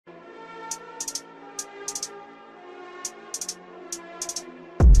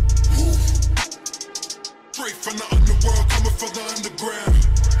from the underworld, coming for the underground.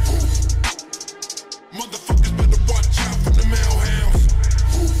 Motherfuckers better watch out for the male hounds.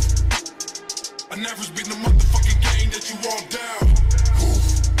 I never been the motherfucking game that you all down.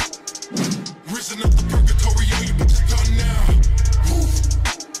 Risen up the purgatory, yo, you bitches done now.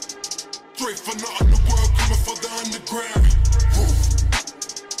 Straight from the underworld, coming for the underground.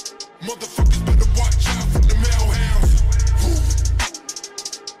 Motherfuckers better watch out for the male hounds.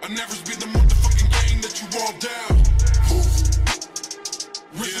 I never been the motherfucking game that you all down.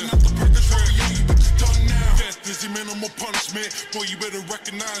 Risen up the purgatory, yo, you bitches done now. Death is your minimal punishment. Boy, you better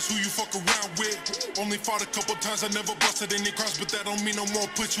recognize who you fuck around with. Only fought a couple times, I never busted any cross, but that don't mean I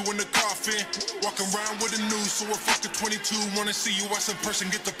won't put you in the coffin. Walking around with a noose, so a fucking 22. Wanna see you as a person,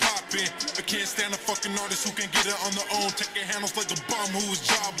 get the poppin'. I can't stand a fucking artist who can get it on their own. Taking handles like a bum who is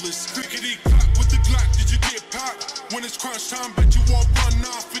jobless. Clickety clock with the Glock, did you get popped? When it's crunch time, bet you all run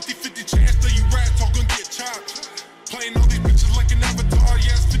off. 50-50 chance that you rats all gonna get chopped. Playing all these bitches like an avatar,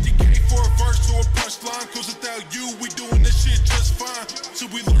 yes, 50K for a verse or a punchline. Cause without you, we doing this shit just fine. So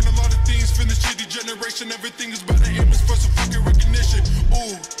we learn a lot of things from the shitty generation. Everything is about the image for some fucking recognition.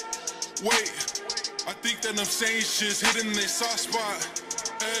 Ooh, wait, I think that I'm saying shit's hitting their soft spot.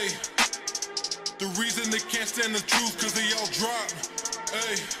 Hey, the reason they can't stand the truth cause they all drop.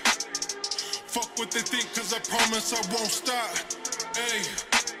 Hey, fuck what they think cause I promise I won't stop. Hey,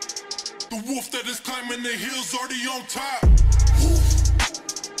 the wolf that is climbing the hills already on top.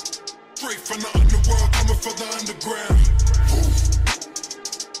 Straight from the underworld, coming for the underground.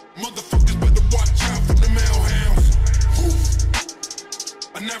 Motherfuckers better watch out for the male hounds.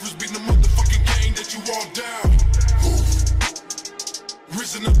 I never been the motherfucking game that you all down.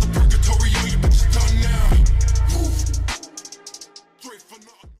 Risen up the purgatory, yo, you bitches done now. Straight from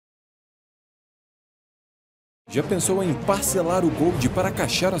the... Já pensou em parcelar o Gold para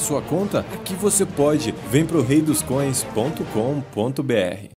caixar a sua conta? Aqui você pode. Vem pro reidoscoins.com.br.